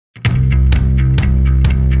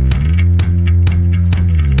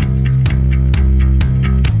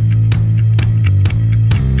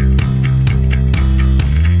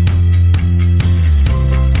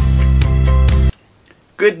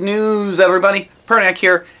News, everybody. Pernak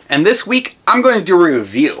here, and this week I'm going to do a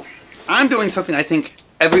review. I'm doing something I think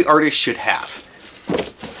every artist should have.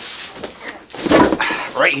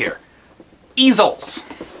 Right here. Easels.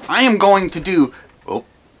 I am going to do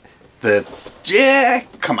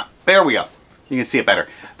come on, there we go. You can see it better.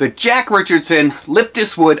 The Jack Richeson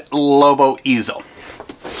Lyptus Lobo easel.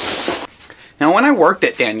 Now, when I worked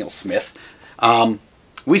at Daniel Smith,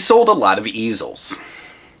 we sold a lot of easels.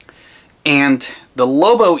 And the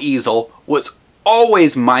Lobo easel was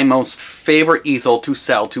always my most favorite easel to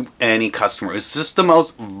sell to any customer. It's just the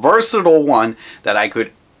most versatile one that I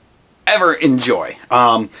could ever enjoy.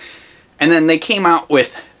 And then they came out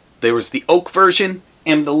with, there was the oak version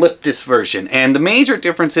and the Lyptus version. And the major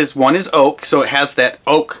difference is one is oak, so it has that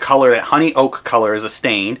oak color, that honey oak color as a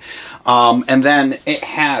stain. And then it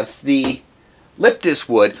has the Lyptus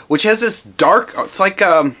wood, which has this dark, it's like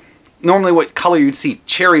normally what color you'd see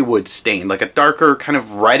cherry wood stain, like a darker kind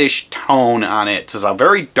of reddish tone on it. It's a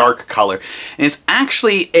very dark color. And it's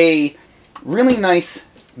actually a really nice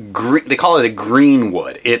green, they call it a green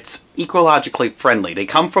wood. It's ecologically friendly. They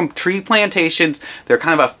come from tree plantations. They're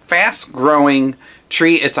kind of a fast growing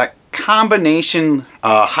tree. It's a combination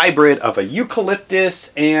hybrid of a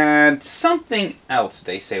eucalyptus and something else.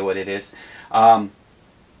 They say what it is.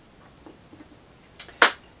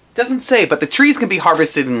 Doesn't say, but the trees can be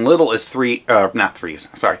harvested in little as 15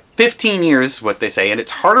 years, what they say, and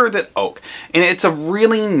it's harder than oak. And it's a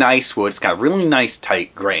really nice wood. It's got a really nice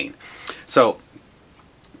tight grain. So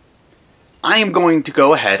I am going to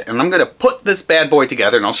go ahead and I'm going to put this bad boy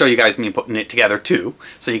together, and I'll show you guys me putting it together too,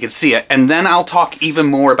 so you can see it. And then I'll talk even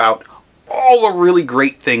more about all the really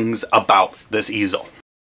great things about this easel.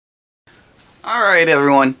 Alright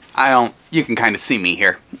everyone, you can kind of see me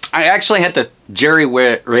here. I actually had to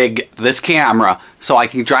jerry-rig this camera so I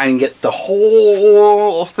can try and get the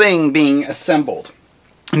whole thing being assembled.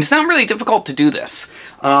 And it's not really difficult to do this.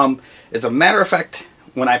 As a matter of fact,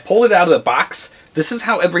 when I pulled it out of the box, this is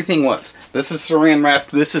how everything was. This is saran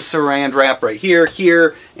wrap, this is saran wrap right here,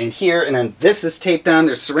 here, and here, and then this is taped on.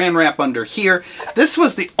 There's saran wrap under here. This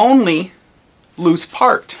was the only loose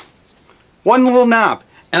part. One little knob.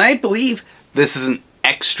 And I believe this is an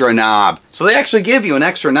extra knob. So they actually give you an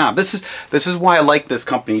extra knob. This is why I like this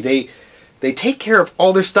company. They take care of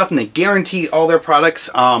all their stuff and they guarantee all their products.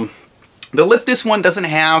 The Lyptus one doesn't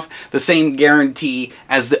have the same guarantee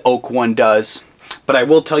as the oak one does. But I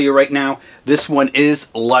will tell you right now, this one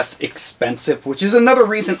is less expensive, which is another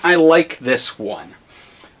reason I like this one.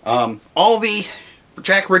 All the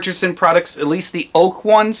Jack Richeson products, at least the oak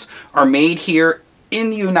ones, are made here in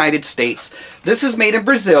the United States. This is made in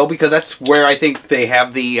Brazil because that's where I think they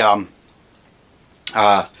have the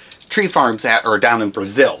tree farms at, or down in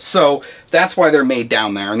Brazil. So that's why they're made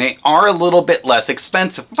down there, and they are a little bit less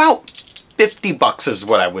expensive. About 50 bucks is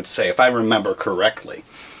what I would say, if I remember correctly.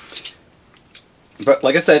 But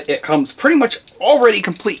like I said, it comes pretty much already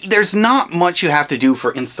complete. There's not much you have to do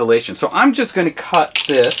for installation. So I'm just going to cut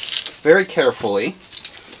this very carefully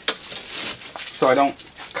so I don't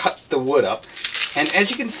cut the wood up. And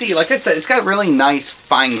as you can see, like I said, it's got really nice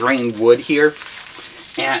fine-grained wood here.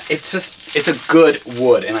 And it's a good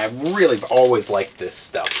wood, and I really always liked this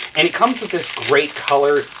stuff. And it comes with this great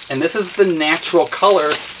color, and this is the natural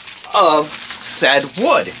color of said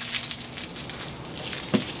wood.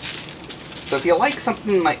 So if you like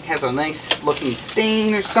something like has a nice looking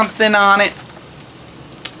stain or something on it,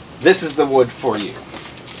 this is the wood for you.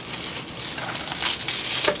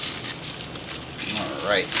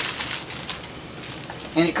 Alright.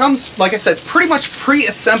 And it comes, like I said, pretty much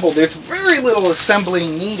pre-assembled. There's very little assembly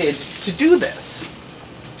needed to do this.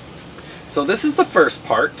 So this is the first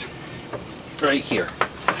part, right here.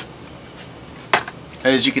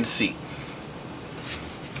 As you can see.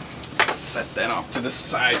 Set that off to the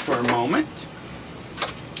side for a moment.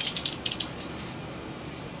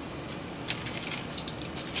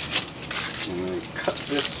 I'm going to cut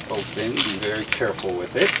this open. Be very careful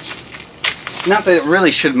with it. Not that it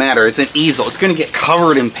really should matter. It's an easel. It's going to get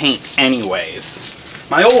covered in paint anyways.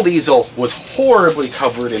 My old easel was horribly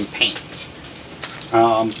covered in paint.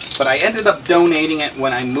 But I ended up donating it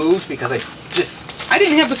when I moved because I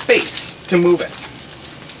didn't have the space to move it.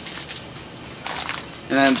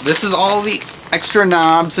 And this is all the extra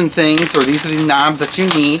knobs and things, or these are the knobs that you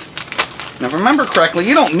need. Now if I remember correctly,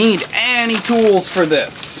 you don't need any tools for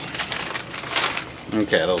this.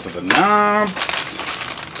 Okay, those are the knobs.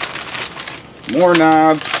 More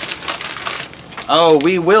knobs. Oh,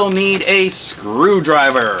 we will need a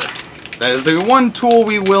screwdriver. That is the one tool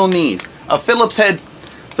we will need. A Phillips head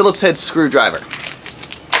screwdriver.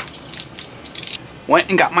 Went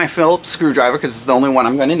and got my Phillips screwdriver because it's the only one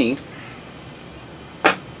I'm going to need.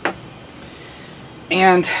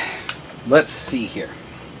 And let's see here.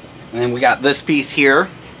 And then we got this piece here.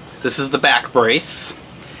 This is the back brace.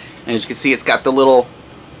 And as you can see, it's got the little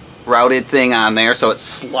routed thing on there, so it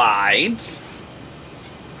slides.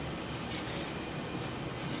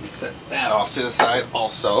 Set that off to the side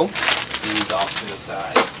also. These off to the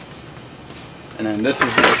side. And then this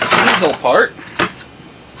is the easel part.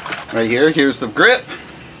 Right here. Here's the grip,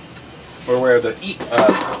 or where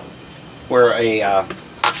a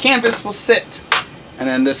canvas will sit. And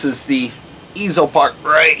then this is the easel part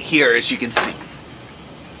right here, as you can see.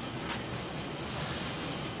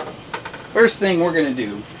 First thing we're going to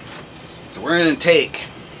do is we're going to take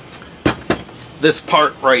this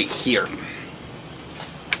part right here.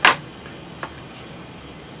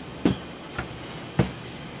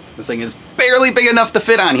 This thing is barely big enough to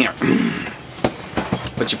fit on here.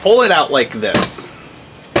 But you pull it out like this.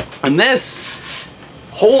 And this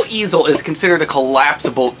whole easel is considered a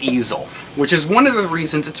collapsible easel, which is one of the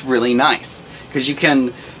reasons it's really nice. Because you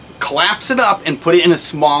can collapse it up and put it in a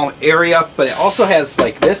small area, but it also has,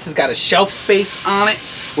 like this, has got a shelf space on it,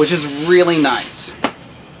 which is really nice.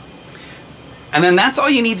 And then that's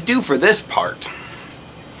all you need to do for this part.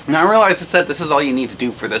 Now I realize I said this is all you need to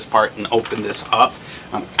do for this part and open this up.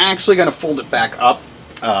 I'm actually going to fold it back up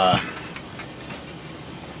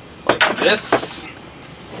like this,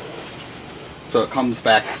 so it comes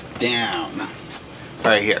back down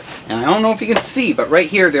right here. And I don't know if you can see, but right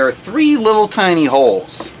here there are 3 little tiny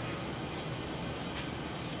holes.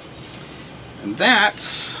 And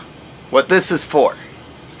that's what this is for.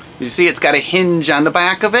 You see it's got a hinge on the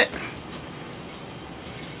back of it.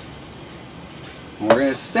 And we're going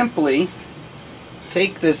to simply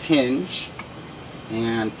take this hinge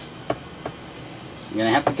and you're going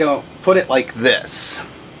to have to go put it like this.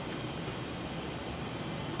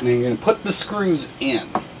 And then you're going to put the screws in.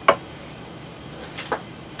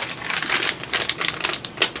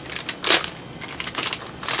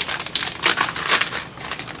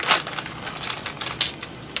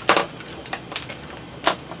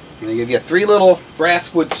 And they give you 3 little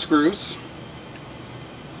brass wood screws.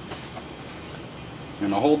 I'm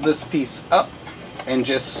going to hold this piece up and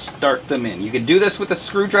just start them in. You could do this with a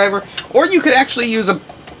screwdriver, or you could actually use a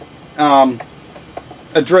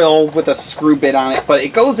drill with a screw bit on it, but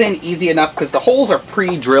it goes in easy enough because the holes are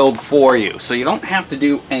pre-drilled for you, so you don't have to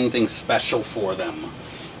do anything special for them.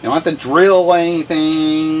 You don't have to drill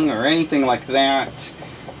anything or anything like that.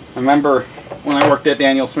 I remember when I worked at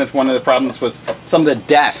Daniel Smith, one of the problems was some of the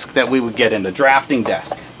desk that we would get in, the drafting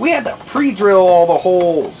desk. We had to pre-drill all the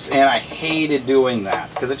holes, and I hated doing that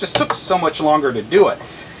because it just took so much longer to do it.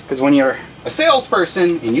 Because when you're a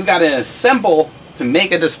salesperson and you got to assemble to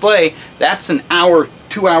make a display, that's an hour,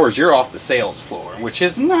 2 hours you're off the sales floor, which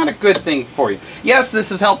is not a good thing for you. Yes,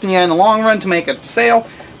 this is helping you in the long run to make a sale,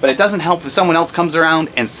 but it doesn't help if someone else comes around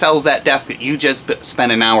and sells that desk that you just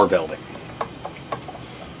spent an hour building.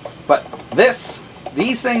 But these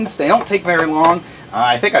things, they don't take very long.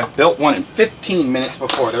 I think I built one in 15 minutes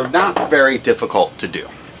before. They're not very difficult to do.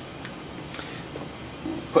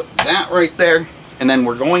 Put that right there, and then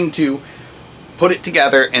we're going to put it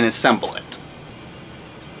together and assemble it.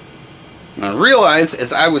 And I realized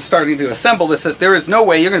as I was starting to assemble this that there is no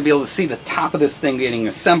way you're going to be able to see the top of this thing getting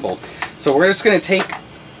assembled. So we're just going to take,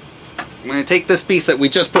 I'm going to take this piece that we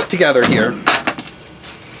just put together here,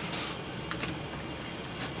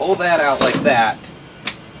 pull that out like that.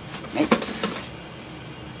 Nope.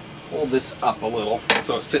 Hold this up a little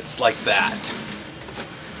so it sits like that.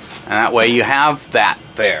 And that way you have that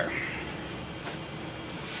there.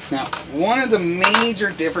 Now, one of the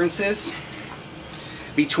major differences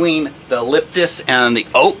between the Lyptus and the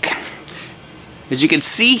oak, as you can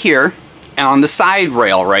see here on the side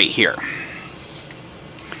rail right here.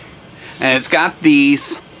 And it's got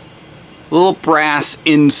these little brass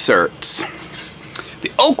inserts.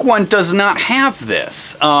 The oak one does not have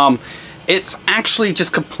this. It's actually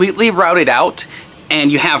just completely routed out,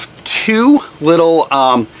 and you have 2 little,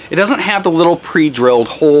 it doesn't have the little pre-drilled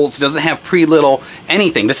holes, it doesn't have pre-little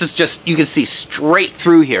anything. This is just, you can see straight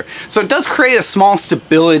through here. So it does create a small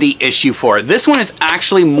stability issue for it. This one is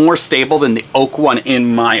actually more stable than the oak one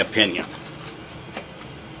in my opinion.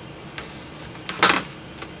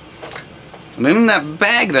 And then in that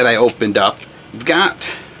bag that I opened up, you've got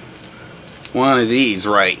one of these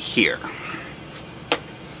right here.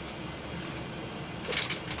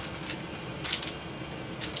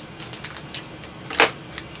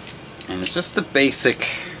 And it's just the basic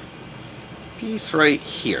piece right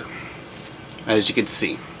here, as you can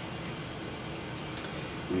see.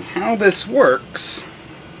 And how this works,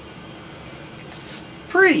 it's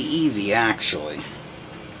pretty easy actually.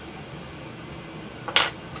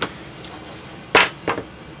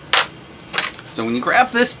 So when you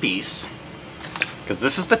grab this piece, because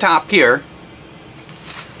this is the top here,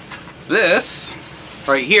 this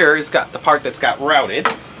right here has got the part that's got routed,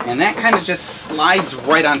 and that kind of just slides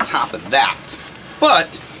right on top of that.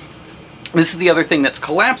 But this is the other thing that's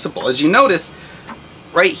collapsible. As you notice,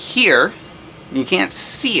 right here, you can't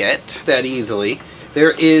see it that easily,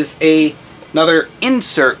 there is another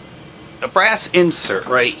insert, a brass insert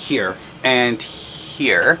right here and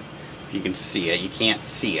here. If you can see it, you can't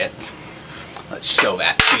see it. Let's show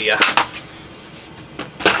that to you.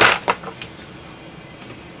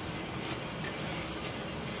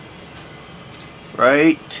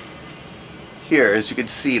 Right here, as you can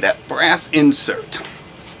see, that brass insert.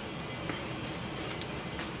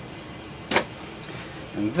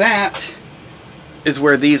 And that is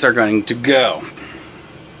where these are going to go.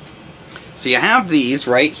 So you have these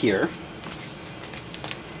right here.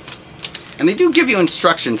 And they do give you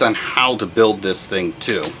instructions on how to build this thing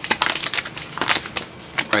too.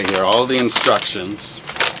 Right here, all the instructions.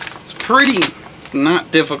 It's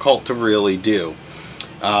not difficult to really do.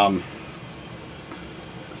 So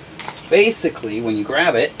basically, when you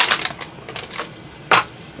grab it,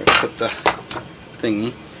 put the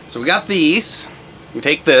thingy. So we got these. We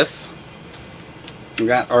take this. We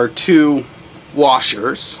got our two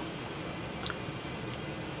washers.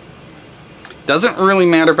 Doesn't really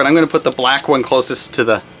matter, but I'm going to put the black one closest to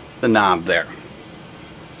the knob there.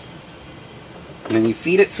 And then you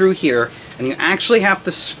feed it through here, and you actually have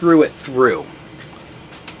to screw it through.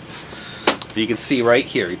 You can see right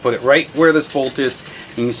here, you put it right where this bolt is,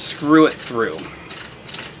 and you screw it through.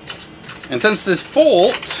 And since this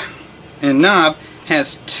bolt and knob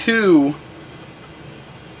has two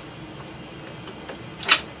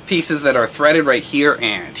pieces that are threaded right here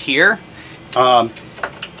and here,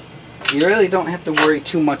 you really don't have to worry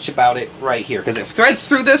too much about it right here, because it threads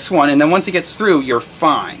through this one, and then once it gets through, you're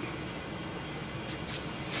fine.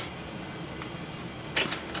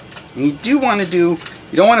 And you don't want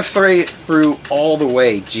to thread it through all the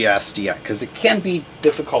way just yet, because it can be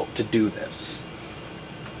difficult to do this.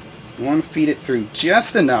 You want to feed it through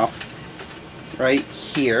just enough right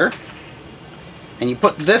here, and you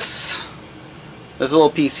put this little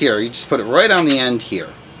piece here, you just put it right on the end here.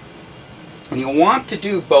 And you want to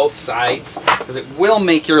do both sides, because it will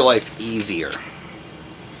make your life easier.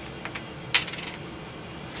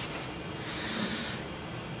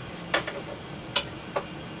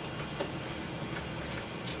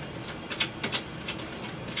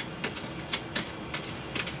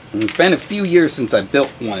 And it's been a few years since I built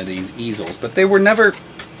one of these easels, but they were never...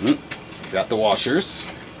 Got the washers.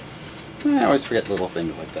 I always forget little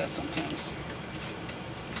things like that sometimes.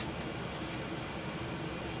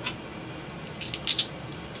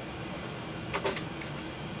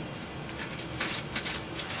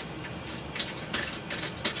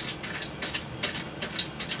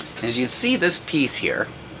 As you see this piece here,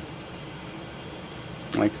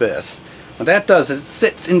 like this, what that does is it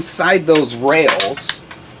sits inside those rails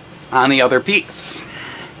on the other piece.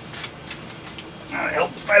 I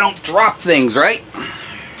hope if I don't drop things, right?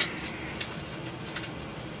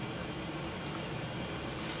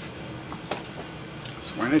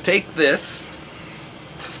 So we're going to take this.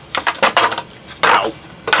 Ow.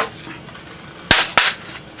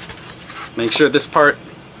 Make sure this part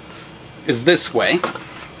is this way.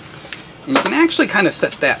 And you can actually kind of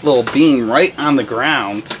set that little beam right on the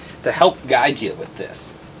ground to help guide you with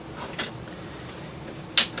this.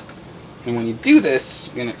 And when you do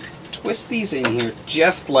this, you're going to twist these in here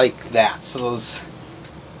just like that. So those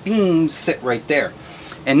beams sit right there.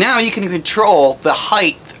 And now you can control the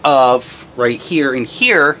height of right here and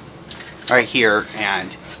here, right here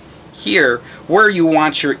and here, where you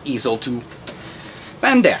want your easel to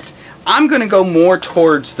bend at. I'm going to go more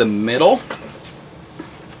towards the middle.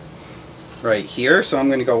 Right here, so I'm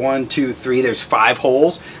going to go 1, 2, 3, there's 5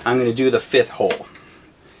 holes. I'm going to do the 5th hole.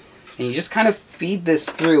 And you just kind of feed this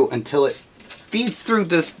through until it feeds through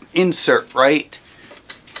this insert, right?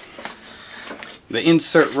 The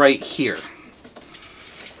insert right here.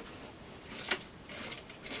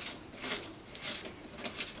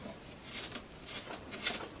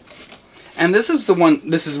 And this is the one,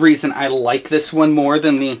 this is the reason I like this one more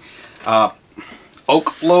than the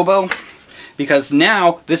Oak Lobo. Because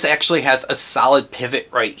now this actually has a solid pivot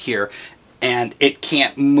right here and it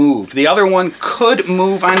can't move. The other one could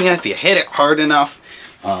move on you if you hit it hard enough.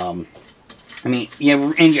 I mean,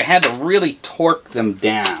 and you had to really torque them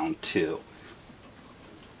down too.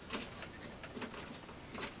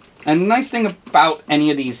 And the nice thing about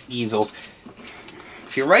any of these easels,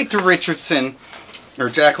 if you write to Richeson or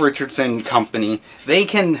Jack Richardson Company, they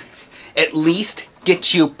can at least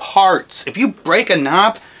get you parts. If you break a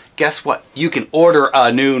knob, guess what? You can order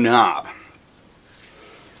a new knob.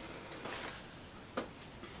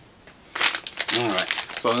 Alright,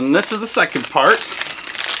 so then this is the second part.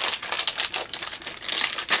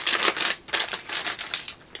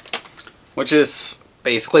 Which is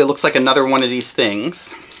basically, it looks like another one of these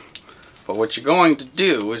things. But what you're going to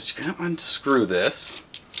do is you're going to unscrew this.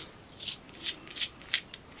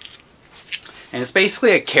 And it's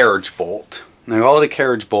basically a carriage bolt. And I call it a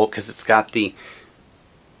carriage bolt because it's got the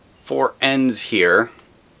 4 ends here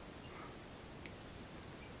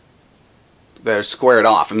that are squared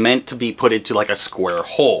off and meant to be put into like a square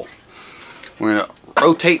hole. We're going to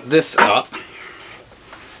rotate this up.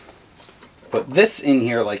 Put this in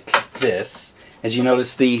here like this. As you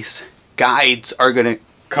notice, these guides are going to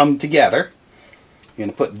come together. You're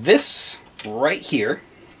going to put this right here.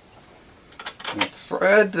 And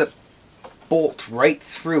thread the bolt right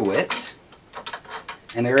through it.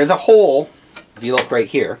 And there is a hole, if you look right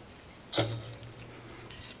here.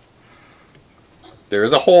 There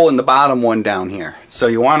is a hole in the bottom one down here. So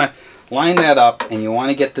you want to line that up and you want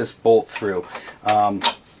to get this bolt through.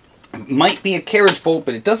 It might be a carriage bolt,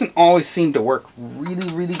 but it doesn't always seem to work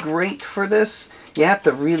really great for this. You have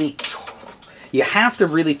to really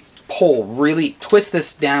twist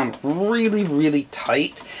this down really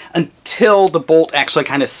tight until the bolt actually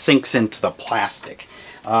kind of sinks into the plastic.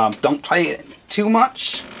 Don't tighten it too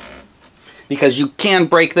much because you can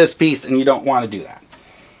break this piece and you don't want to do that.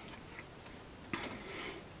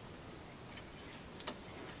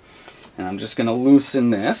 And I'm just going to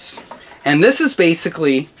loosen this. And this is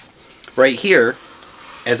basically right here,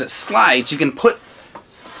 as it slides, you can put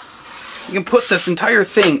this entire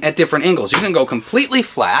thing at different angles. You can go completely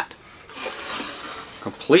flat,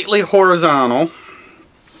 completely horizontal,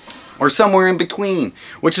 or somewhere in between,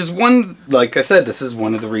 which is one, like I said, this is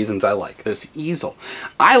one of the reasons I like this easel.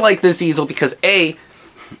 I like this easel because A,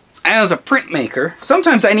 as a printmaker,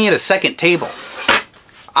 sometimes I need a second table.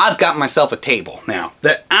 I've got myself a table now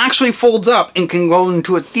that actually folds up and can go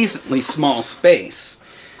into a decently small space.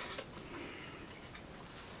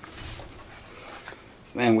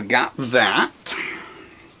 So then we got that.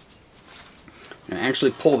 And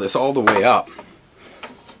actually pull this all the way up.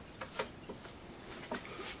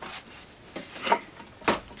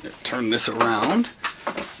 Turn this around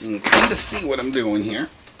so you can kind of see what I'm doing here.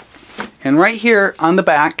 And right here on the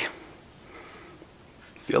back,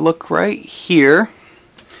 if you look right here,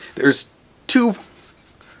 there's 2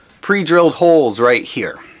 pre-drilled holes right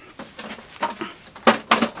here.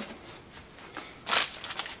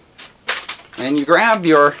 And you grab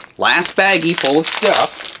your last baggie full of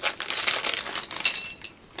stuff.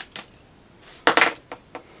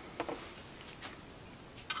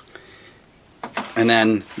 And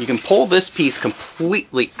then you can pull this piece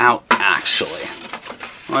completely out actually.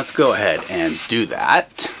 Let's go ahead and do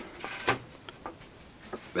that.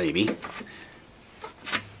 Maybe.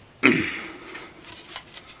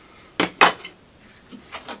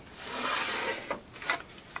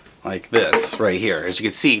 Like this right here. As you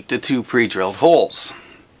can see, the 2 pre-drilled holes.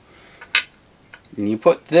 And you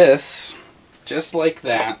put this just like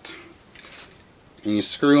that and you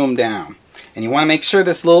screw them down. And you want to make sure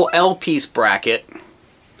this little L-piece bracket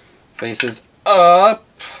faces up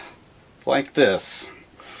like this.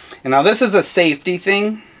 And now this is a safety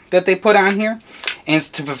thing that they put on here, and it's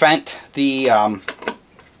to prevent the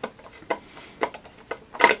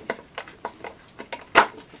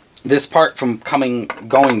this part from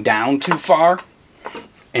going down too far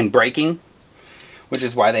and breaking, which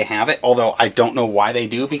is why they have it. Although I don't know why they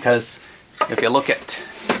do, because if you look at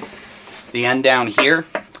the end down here,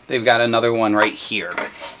 they've got another one right here.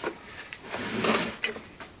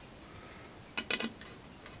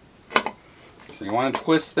 So you want to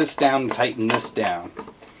twist this down and tighten this down.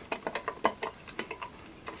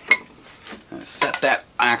 Set that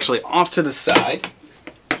actually off to the side,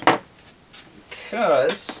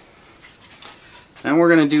 because then we're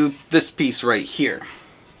going to do this piece right here.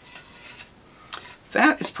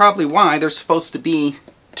 That is probably why there's supposed to be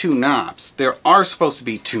 2 knobs. There are supposed to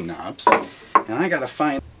be 2 knobs, and I gotta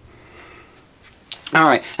find.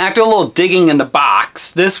 Alright, after a little digging in the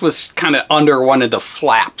box, this was kind of under one of the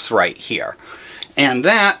flaps right here. And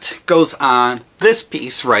that goes on this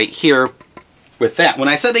piece right here with that. When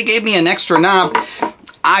I said they gave me an extra knob,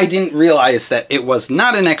 I didn't realize that it was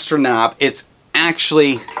not an extra knob. It's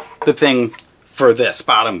actually the thing for this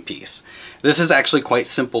bottom piece. This is actually quite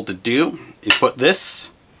simple to do. You put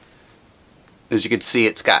this, as you can see,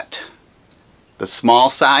 it's got the small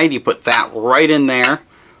side. You put that right in there,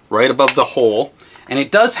 right above the hole. And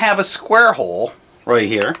it does have a square hole right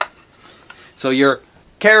here. So your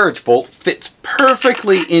carriage bolt fits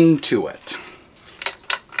perfectly into it.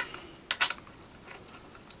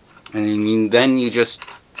 And then you just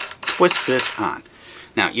twist this on.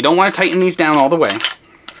 Now, you don't want to tighten these down all the way.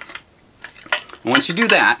 And once you do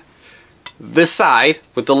that, this side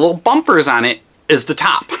with the little bumpers on it is the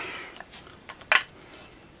top.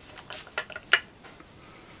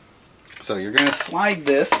 So you're going to slide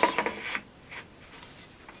this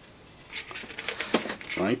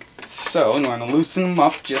like so. You want to loosen them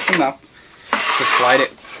up just enough to slide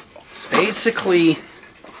it basically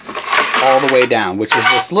all the way down, which is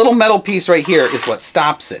this little metal piece right here is what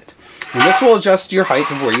stops it. And this will adjust your height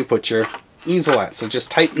of where you put your easel at. So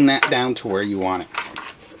just tighten that down to where you want it.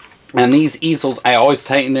 And these easels, I always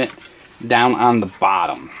tighten it down on the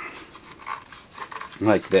bottom.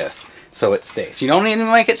 Like this. So it stays. You don't need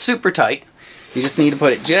to make it super tight. You just need to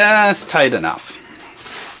put it just tight enough.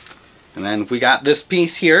 And then we got this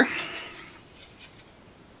piece here.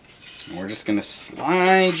 And we're just going to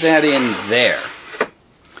slide that in there.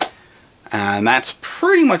 And that's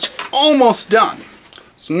pretty much almost done.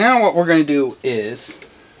 So now what we're going to do is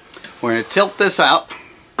we're going to tilt this out.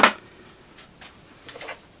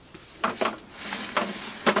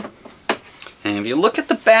 And if you look at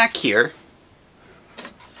the back here,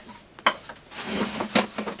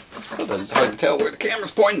 sometimes it's hard to tell where the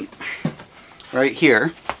camera's pointing. Right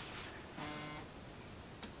here,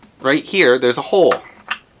 there's a hole.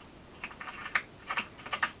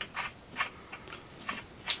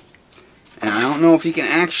 And I don't know if you can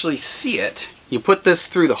actually see it. You put this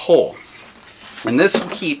through the hole. And this will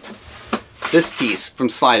keep this piece from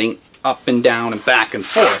sliding up and down and back and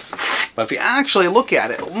forth. But if you actually look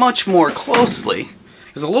at it much more closely,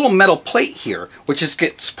 there's a little metal plate here, which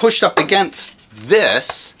gets pushed up against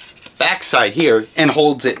this backside here and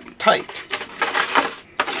holds it tight.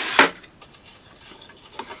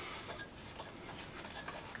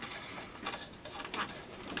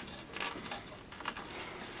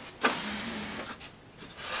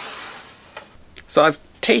 So I've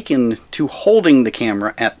taken to holding the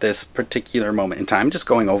camera at this particular moment in time, just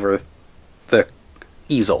going over the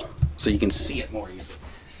easel so you can see it more easily.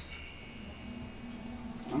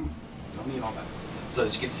 Oh, don't need all that. So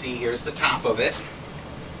as you can see, here's the top of it.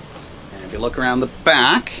 And if you look around the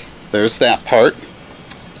back, there's that part.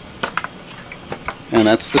 And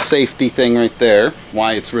that's the safety thing right there.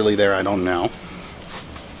 Why it's really there, I don't know.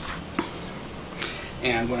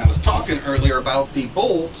 And when I was talking earlier about the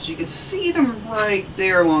bolts, you could see them right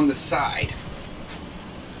there along the side.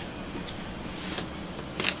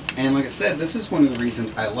 And like I said, this is one of the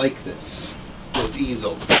reasons I like this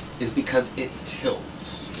easel, is because it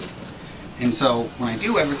tilts. And so when I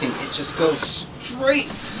do everything, it just goes straight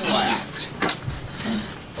flat,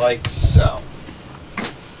 like so.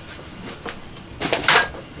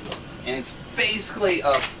 And it's basically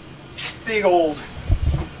a big old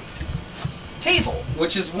table,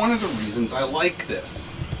 which is one of the reasons I like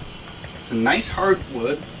this. It's a nice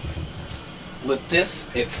hardwood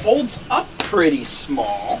Lyptus. It folds up pretty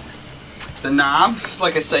small. The knobs,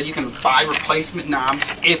 like I said, you can buy replacement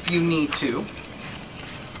knobs if you need to,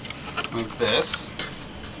 like this.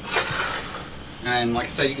 And like I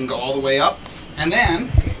said, you can go all the way up. And then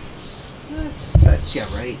let's set you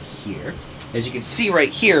right here. As you can see right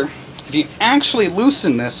here, if you actually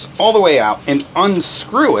loosen this all the way out and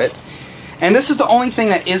unscrew it, and this is the only thing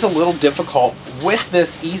that is a little difficult with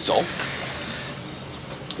this easel,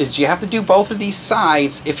 is you have to do both of these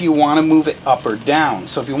sides if you want to move it up or down.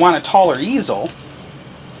 So if you want a taller easel,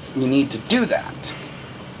 you need to do that.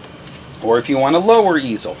 Or if you want a lower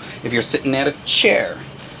easel, if you're sitting at a chair.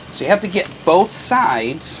 So you have to get both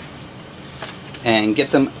sides and get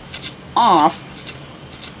them off.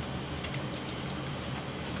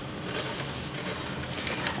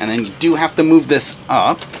 And then you do have to move this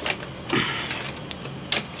up.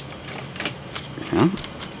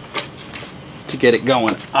 To get it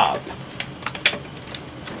going up.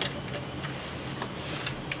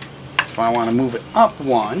 So if I want to move it up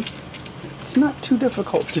one, it's not too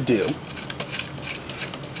difficult to do.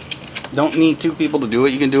 Don't need two people to do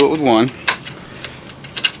it, you can do it with one.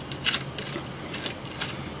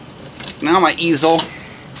 So now my easel,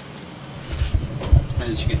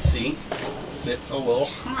 as you can see, sits a little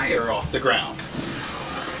higher off the ground.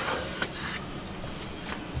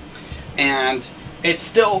 And it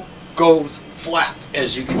still goes flat,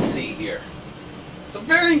 as you can see here. It's a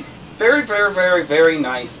very, very, very, very, very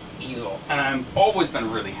nice easel, and I've always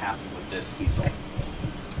been really happy with this easel.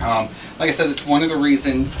 Like I said, it's one of the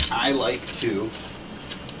reasons I like to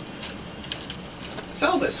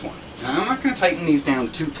sell this one. And I'm not going to tighten these down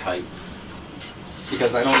too tight,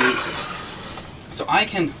 because I don't need to. So I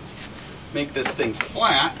can make this thing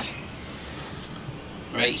flat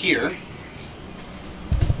right here,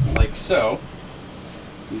 like so.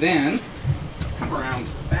 Then, come around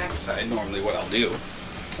to the back side, normally what I'll do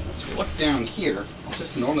is if you look down here, I'll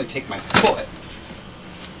just normally take my foot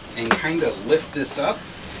and kind of lift this up,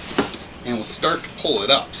 and we'll start to pull it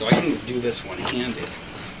up. So I can do this one-handed.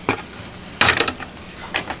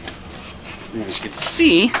 And as you can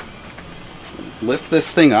see, lift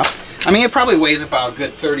this thing up. I mean, it probably weighs about a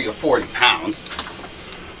good 30 to 40 pounds.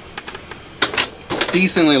 It's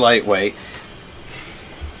decently lightweight.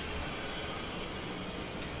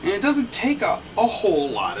 And it doesn't take up a whole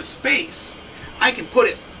lot of space. I can put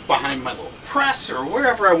it behind my little press or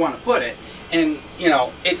wherever I want to put it, and you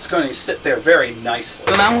know, it's going to sit there very nicely.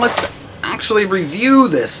 So now let's actually review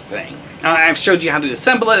this thing. I've showed you how to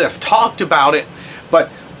assemble it, I've talked about it,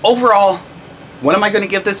 but overall, what am I going to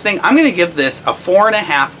give this thing? I'm going to give this a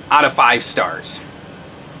 4.5 out of 5 stars.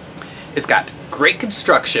 It's got great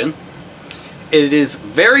construction. It is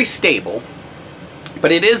very stable,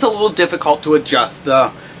 but it is a little difficult to adjust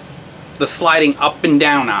the sliding up and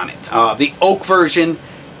down on it. The oak version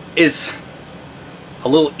is a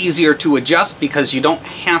little easier to adjust because you don't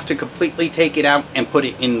have to completely take it out and put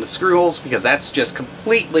it in the screw holes, because that's just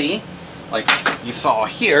completely, like you saw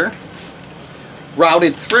here,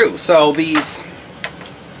 routed through. So these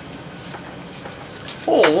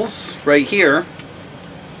holes right here,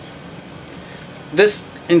 this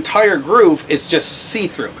entire groove is just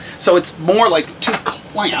see-through. So it's more like 2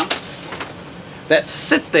 clamps that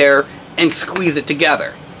sit there and squeeze it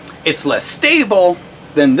together. It's less stable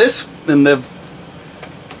than the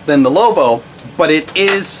Lobo, but it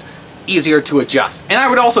is easier to adjust. And I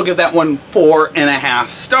would also give that one 4.5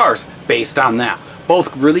 stars based on that.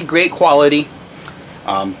 Both really great quality.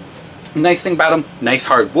 Nice thing about them, nice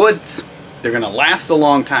hard woods. They're gonna last a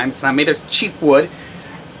long time. It's not made of cheap wood.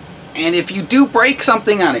 And if you do break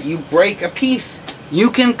something on it, you break a piece,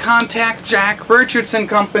 you can contact Jack Richeson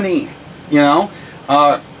Company. You know,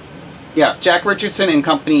 yeah, Jack Richeson and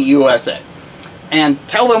Company USA, and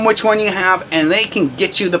tell them which one you have, and they can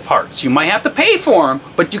get you the parts. You might have to pay for them,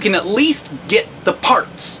 but you can at least get the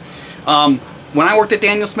parts. When I worked at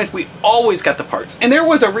Daniel Smith, we always got the parts, and there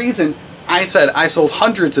was a reason. I said I sold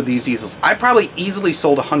hundreds of these easels. I probably easily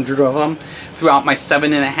sold 100 of them throughout my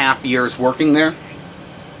 7.5 years working there,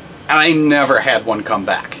 and I never had one come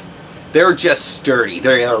back. They're just sturdy.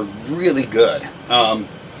 They are really good.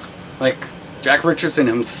 Like Jack Richeson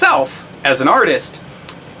himself, as an artist,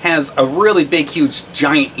 has a really big, huge,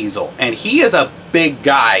 giant easel, and he is a big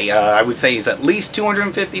guy. I would say he's at least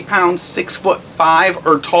 250 pounds, 6'5"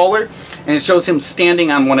 or taller, and it shows him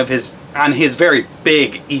standing on his very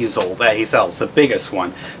big easel that he sells, the biggest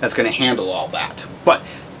one that's going to handle all that. But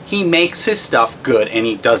he makes his stuff good, and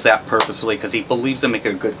he does that purposefully because he believes in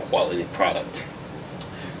making a good quality product.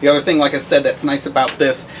 The other thing, like I said, that's nice about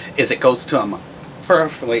this is it goes to him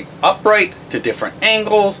perfectly upright, to different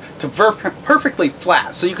angles, to perfectly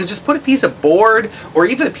flat. So you can just put a piece of board or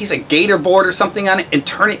even a piece of gator board or something on it and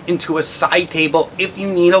turn it into a side table if you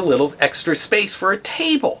need a little extra space for a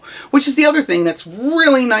table, which is the other thing that's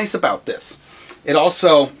really nice about this. It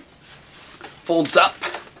also folds up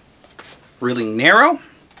really narrow,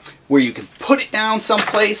 where you can put it down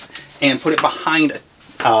someplace and put it behind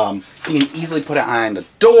you can easily put it behind a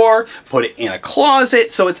door, put it in a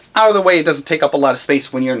closet, so it's out of the way. It doesn't take up a lot of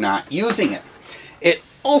space when you're not using it. It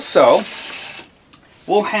also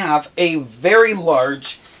will have a very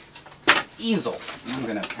large easel. I'm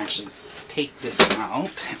going to actually take this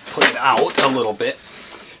out and put it out a little bit.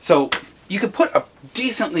 So you can put a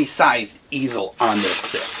decently sized easel on this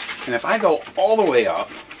thing. And if I go all the way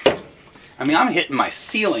up, I mean, I'm hitting my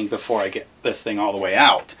ceiling before I get this thing all the way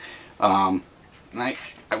out. And I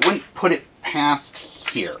wouldn't put it past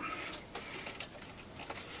here.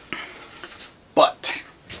 But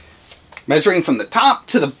measuring from the top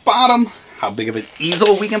to the bottom, how big of an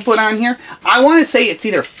easel we can put on here, I want to say it's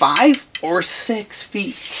either 5 or 6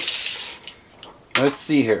 feet. Let's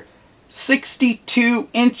see here. 62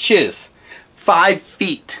 inches. 5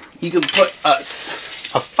 feet. You can put a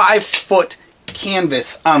 5-foot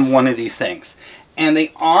canvas on one of these things. And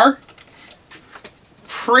they are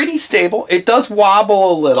pretty stable. It does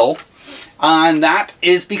wobble a little, and that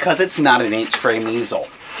is because it's not an H-frame easel.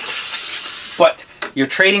 But you're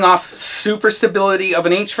trading off super stability of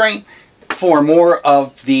an H-frame for more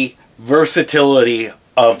of the versatility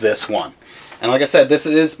of this one. And like I said, this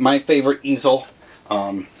is my favorite easel.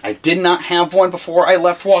 I did not have one before I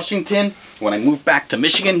left Washington. When I moved back to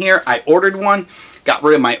Michigan here, I ordered one, got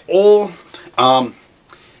rid of my old, kind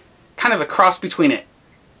of a cross between an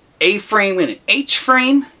A-frame and an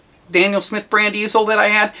H-frame Daniel Smith brand easel that I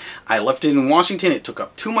had. I left it in Washington. It took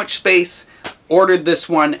up too much space. Ordered this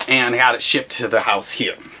one and got it shipped to the house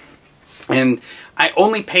here. And I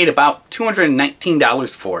only paid about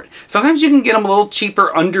 $219 for it. Sometimes you can get them a little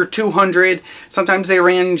cheaper, under $200. Sometimes they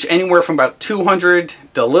range anywhere from about $200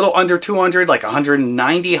 to a little under $200, like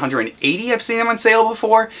 $190, $180 I've seen them on sale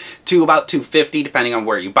before, to about $250 depending on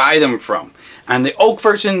where you buy them from. And the oak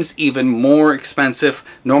version's even more expensive,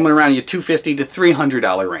 normally around your $250 to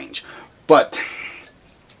 $300 range. But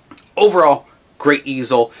overall, great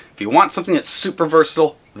easel. If you want something that's super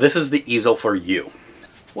versatile, this is the easel for you.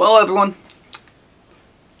 Well, everyone,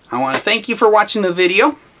 I want to thank you for watching the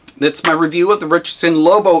video. That's my review of the Richeson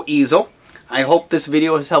Lobo easel. I hope this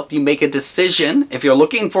video has helped you make a decision if you're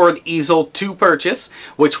looking for an easel to purchase,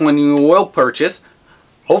 which one you will purchase.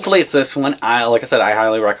 Hopefully it's this one. Like I said, I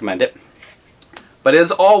highly recommend it. But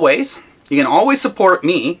as always, you can always support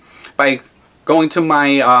me by going to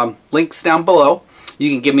my links down below.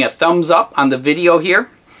 You can give me a thumbs up on the video here,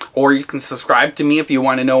 or you can subscribe to me if you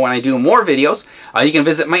want to know when I do more videos. You can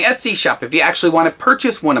visit my Etsy shop if you actually want to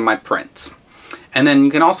purchase one of my prints. And then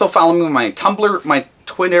you can also follow me on my Tumblr, my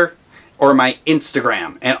Twitter, or my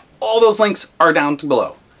Instagram. And all those links are down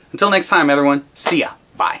below. Until next time, everyone, see ya.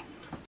 Bye.